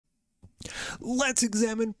Let's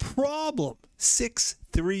examine problem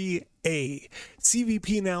 6.3a,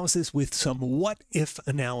 CVP analysis with some what-if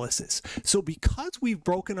analysis. So because we've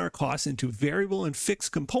broken our costs into variable and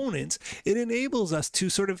fixed components, it enables us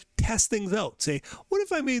to sort of test things out. Say, what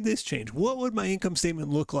if I made this change? What would my income statement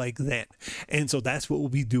look like then? And so that's what we'll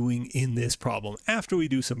be doing in this problem after we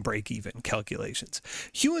do some break-even calculations.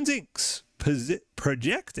 Hewins Inc.'s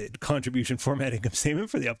projected contribution format income statement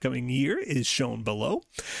for the upcoming year is shown below,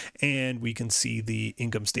 and we can see the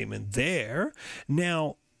income statement there.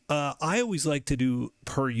 Now, I always like to do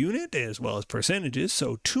per unit as well as percentages.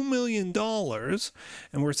 So $2 million,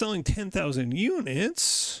 and we're selling 10,000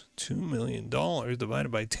 units. $2 million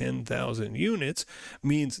divided by 10,000 units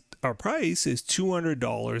means our price is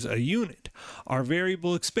 $200 a unit. Our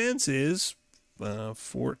variable expense is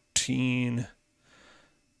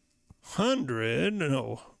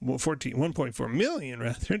 1.4 million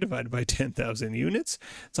rather, divided by 10,000 units.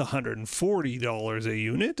 It's $140 a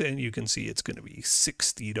unit, and you can see it's going to be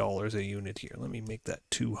 $60 a unit here. Let me make that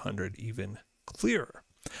 200 even clearer.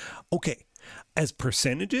 Okay, as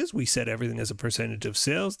percentages, we set everything as a percentage of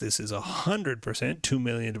sales. This is 100%. 2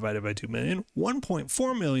 million divided by 2 million.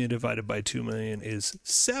 1.4 million divided by 2 million is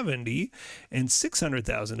 70, and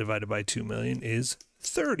 600,000 divided by 2 million is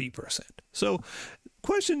 30%. So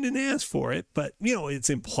question didn't ask for it, but you know, it's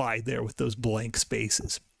implied there with those blank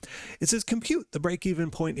spaces. It says compute the break-even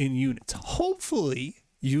point in units. Hopefully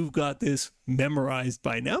you've got this memorized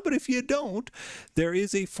by now, but if you don't, there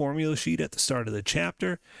is a formula sheet at the start of the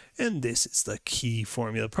chapter, and this is the key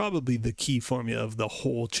formula, probably the key formula of the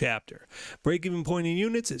whole chapter. Break-even point in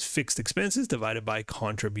units is fixed expenses divided by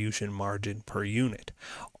contribution margin per unit.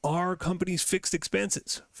 Our company's fixed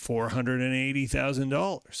expenses,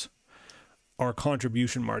 $480,000. Our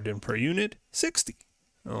contribution margin per unit, 60.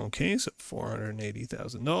 Okay, so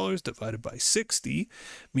 $480,000 divided by 60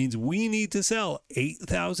 means we need to sell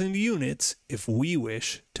 8,000 units if we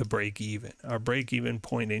wish to break even. Our break-even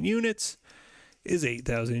point in units is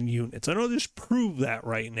 8,000 units. And I'll just prove that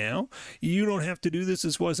right now. You don't have to do this,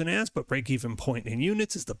 this wasn't asked, but break-even point in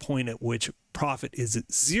units is the point at which profit is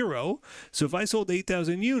at 0. So if I sold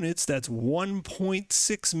 8,000 units, that's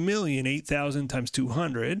 1.6 million, 8,000 times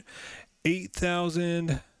 200.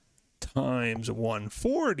 8,000 times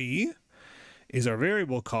 140 is our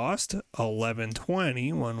variable cost,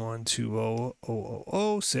 1120,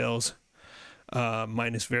 1120000, sales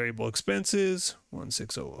minus variable expenses,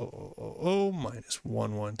 160000 minus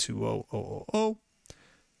 1120000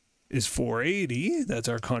 is 480. That's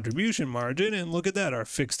our contribution margin, and look at that, our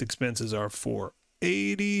fixed expenses are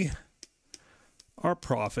 480. Our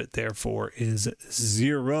profit, therefore, is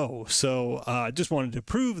 0. So I just wanted to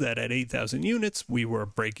prove that at 8,000 units, we were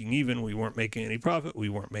breaking even. We weren't making any profit. We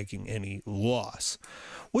weren't making any loss.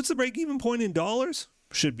 What's the break-even point in dollars?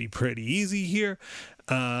 Should be pretty easy here.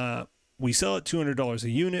 We sell at $200 a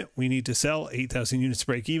unit. We need to sell 8,000 units to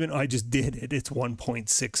break even. I just did it. It's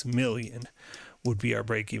 1.6 million would be our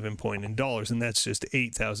break-even point in dollars, and that's just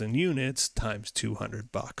 8,000 units times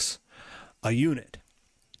 $200 a unit.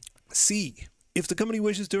 C. If the company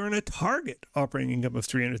wishes to earn a target operating income of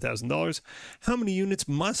 $300,000, how many units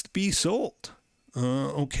must be sold?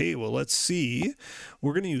 Okay, well, let's see.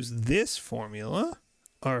 We're going to use this formula,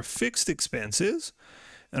 our fixed expenses,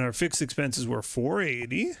 and our fixed expenses were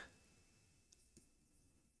 480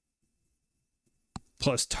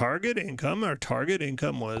 plus target income. Our target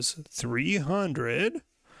income was 300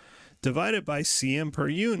 divided by CM per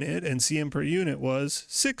unit, and CM per unit was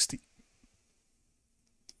 60.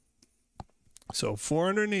 So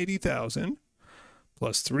 480,000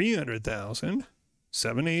 plus 300,000,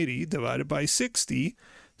 780 divided by 60,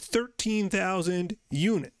 13,000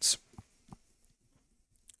 units.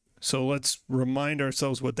 So let's remind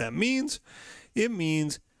ourselves what that means. It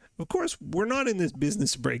means, of course, we're not in this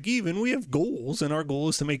business to break even. We have goals, and our goal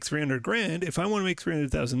is to make 300 grand. If I want to make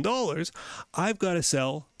 $300,000, I've got to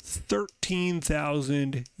sell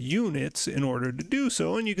 13,000 units in order to do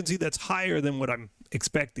so. And you can see that's higher than what I'm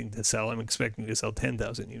expecting to sell. I'm expecting to sell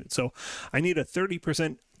 10,000 units. So I need a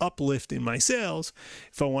 30% uplift in my sales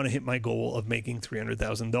if I want to hit my goal of making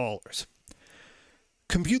 $300,000.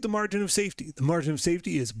 Compute the margin of safety. The margin of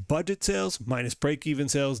safety is budget sales minus break-even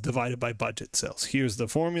sales divided by budget sales. Here's the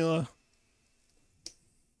formula.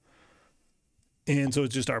 And so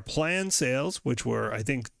it's just our planned sales, which were, I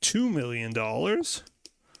think, $2 million,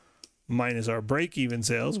 minus our break-even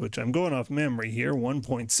sales, which I'm going off memory here,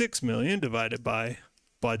 1.6 million divided by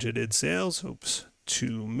budgeted sales,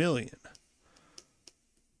 2 million.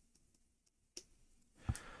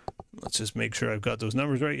 Let's just make sure I've got those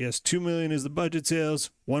numbers right. Yes, 2 million is the budget sales,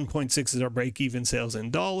 1.6 is our break-even sales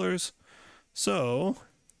in dollars. So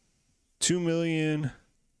 2 million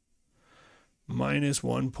minus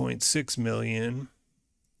 1.6 million,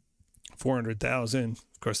 400,000.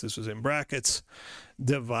 Of course, this was in brackets,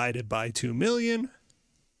 divided by 2 million,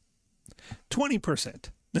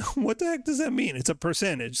 20%. What the heck does that mean? It's a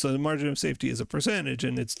percentage. So the margin of safety is a percentage,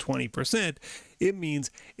 and it's 20%. It means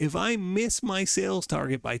if I miss my sales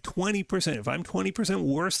target by 20%, if I'm 20%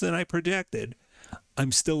 worse than I projected,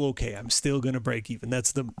 I'm still okay. I'm still going to break even.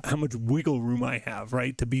 That's how much wiggle room I have,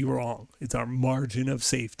 right, to be wrong. It's our margin of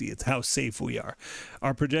safety. It's how safe we are.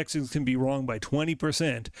 Our projections can be wrong by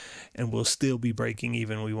 20%, and we'll still be breaking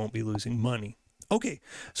even. We won't be losing money. Okay,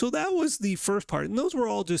 so that was the first part, and those were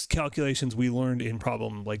all just calculations we learned in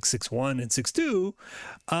problem like 6.1 and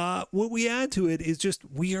 6.2. What we add to it is just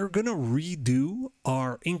we are going to redo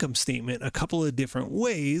our income statement a couple of different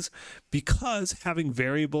ways, because having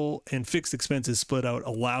variable and fixed expenses split out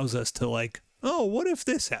allows us to, like, oh, what if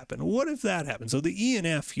this happened? What if that happened? So the E and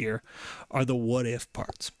F here are the what if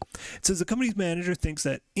parts. It says the company's manager thinks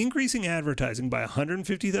that increasing advertising by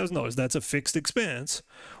 $150,000, that's a fixed expense,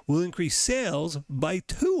 will increase sales by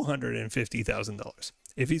 $250,000.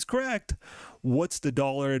 If he's correct, what's the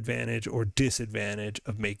dollar advantage or disadvantage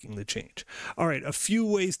of making the change? All right, a few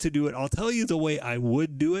ways to do it. I'll tell you the way I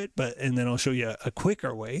would do it, and then I'll show you a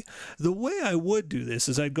quicker way. The way I would do this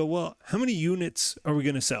is I'd go, well, how many units are we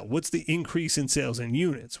going to sell? What's the increase in sales in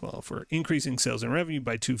units? Well, if we're increasing sales and revenue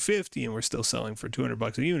by 250 and we're still selling for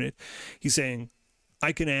 $200 a unit, he's saying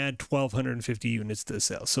I can add 1,250 units to the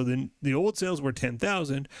sales. So then the old sales were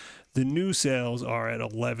 10,000. The new sales are at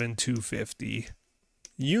 11,250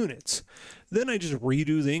 units. Then I just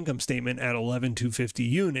redo the income statement at 11,250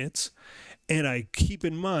 units, and I keep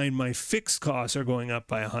in mind my fixed costs are going up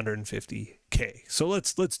by 150K. So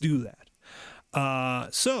let's do that.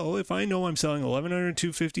 So if I know I'm selling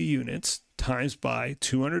 1,250 units times by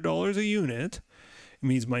 $200 a unit, it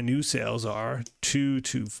means my new sales are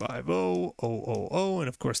 2,250,000, and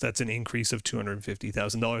of course that's an increase of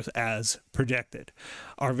 $250,000 as projected.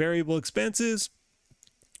 Our variable expenses,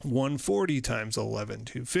 140 times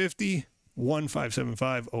 11,250,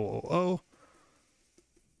 1,575,000,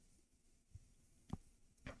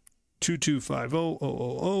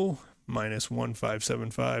 2,250,000 minus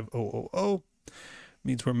 1,575,000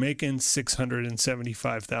 means we're making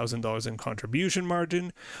 $675,000 in contribution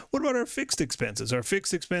margin. What about our fixed expenses? Our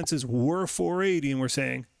fixed expenses were 480, and we're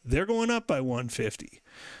saying they're going up by 150.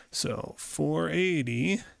 So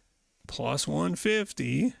 480 plus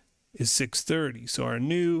 150 is 630. So our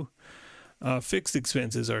new fixed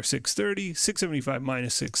expenses are 630, 675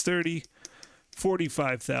 minus 630,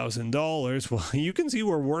 $45,000. Well, you can see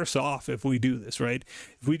we're worse off if we do this, right?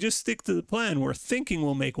 If we just stick to the plan, we're thinking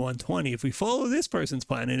we'll make 120. If we follow this person's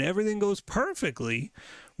plan and everything goes perfectly,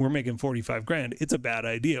 we're making 45 grand. It's a bad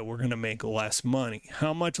idea. We're going to make less money.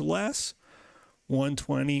 How much less?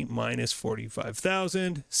 120 minus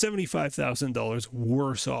 45,000, $75,000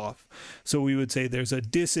 worse off. So we would say there's a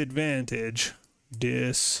disadvantage of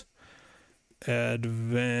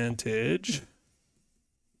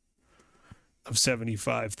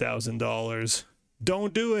 $75,000.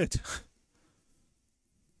 Don't do it.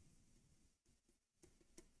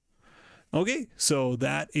 Okay, so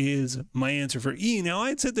that is my answer for E. Now,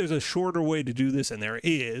 I'd said there's a shorter way to do this, and there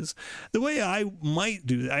is. The way I might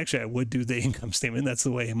do, actually, I would do the income statement. That's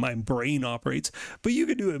the way my brain operates. But you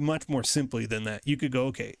could do it much more simply than that. You could go,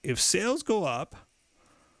 okay, if sales go up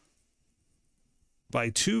by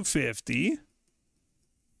 250,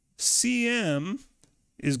 CM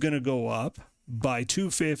is going to go up by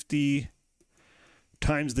 250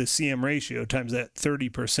 times the CM ratio, times that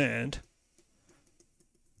 30%.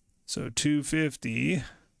 So 250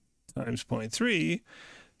 times 0.3,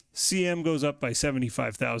 CM goes up by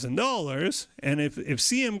 $75,000. And if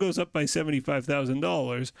CM goes up by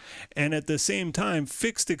 $75,000, and at the same time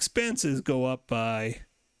fixed expenses go up by,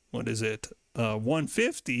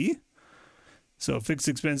 150. So fixed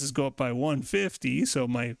expenses go up by 150. So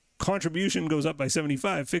my contribution goes up by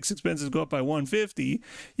 75. Fixed expenses go up by 150.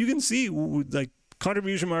 You can see, like,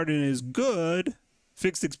 contribution margin is good.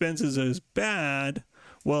 Fixed expenses is bad.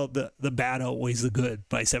 Well, the bad outweighs the good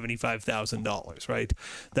by $75,000, right?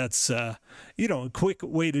 That's, a quick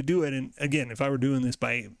way to do it. And again, if I were doing this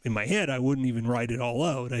in my head, I wouldn't even write it all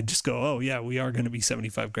out. I'd just go, oh yeah, we are going to be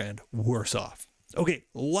 75 grand worse off. Okay,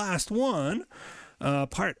 last one,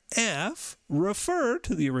 part F, refer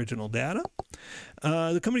to the original data.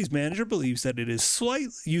 The company's manager believes that it is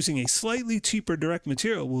using a slightly cheaper direct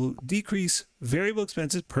material will decrease variable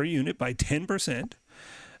expenses per unit by 10%.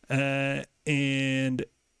 And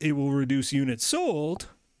it will reduce units sold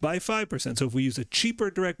by 5%. So if we use a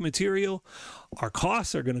cheaper direct material, our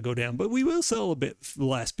costs are going to go down, but we will sell a bit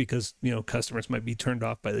less because, you know, customers might be turned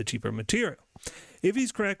off by the cheaper material. If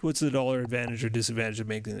he's correct, what's the dollar advantage or disadvantage of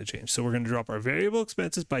making the change? So we're going to drop our variable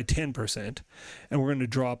expenses by 10%, and we're going to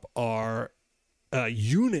drop our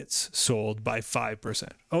units sold by 5%.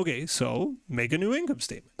 Okay, so make a new income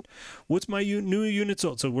statement. What's my new unit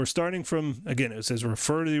sold? So we're starting from, again, it says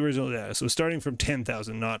refer to the original data. So starting from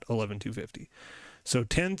 10,000, not 11,250. So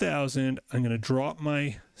 10,000, I'm going to drop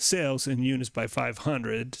my sales in units by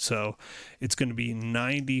 500. So it's going to be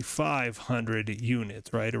 9,500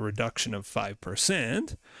 units, right? A reduction of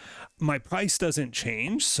 5%. My price doesn't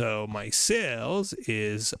change. So my sales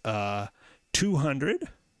is 200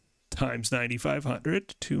 times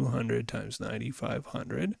 9,500, 200 times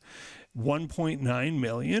 9,500, 1.9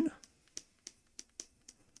 million.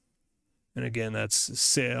 And again, that's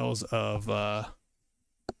sales of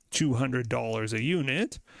 $200 a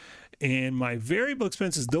unit. And my variable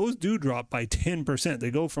expenses, those do drop by 10%. They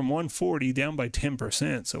go from 140 down by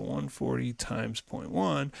 10%. So 140 times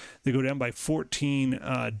 0.1, they go down by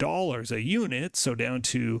 $14 a unit. So down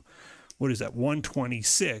to, what is that,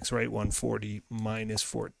 126, right? 140 minus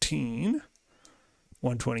 14,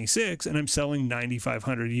 126, and I'm selling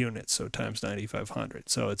 9,500 units, so times 9,500.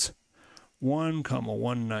 So it's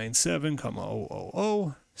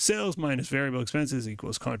 1,197,000. Sales minus variable expenses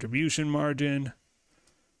equals contribution margin.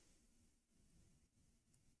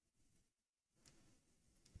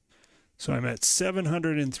 So I'm at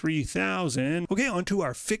 703,000. Okay, on to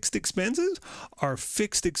our fixed expenses. Our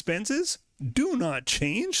fixed expenses do not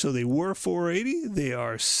change. So they were 480. They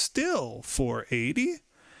are still 480.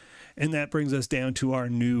 And that brings us down to our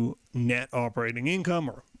new net operating income,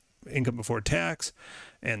 or income before tax.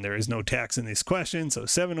 And there is no tax in this question. So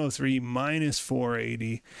 703 minus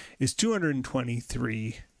 480 is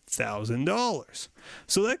 $223,000.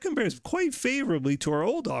 So that compares quite favorably to our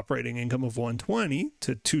old operating income of 120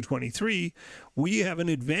 to 223. We have an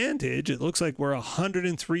advantage. It looks like we're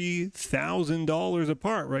 $103,000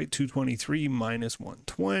 apart, right? 223 minus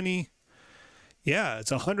 120. Yeah,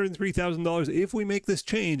 it's $103,000 if we make this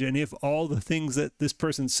change, and if all the things that this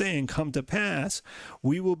person's saying come to pass,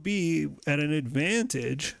 we will be at an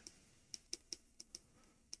advantage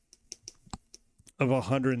of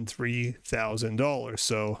 $103,000.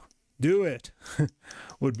 So do it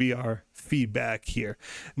would be our feedback here.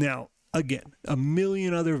 Now, again, a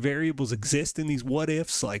million other variables exist in these what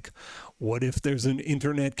ifs, like what if there's an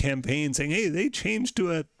internet campaign saying, hey, they changed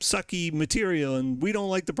to a sucky material and we don't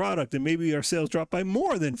like the product, and maybe our sales drop by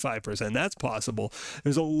more than 5%. That's possible.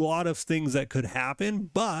 There's a lot of things that could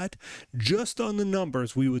happen, but just on the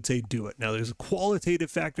numbers, we would say do it. Now, there's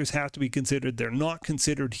qualitative factors have to be considered. They're not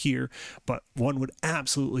considered here, but one would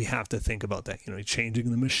absolutely have to think about that. You know,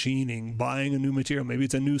 changing the machining, buying a new material, maybe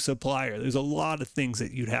it's a new supplier. There's a lot of things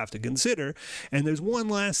that you'd have to consider. And there's one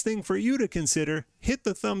last thing for you to consider. Hit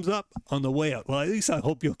the thumbs up on the way out. Well, at least I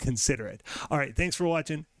hope you'll consider it. All right, thanks for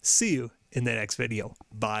watching. See you in the next video.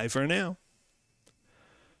 Bye for now.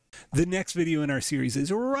 The next video in our series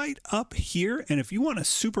is right up here, and if you want a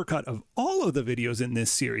supercut of all of the videos in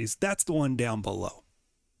this series, that's the one down below.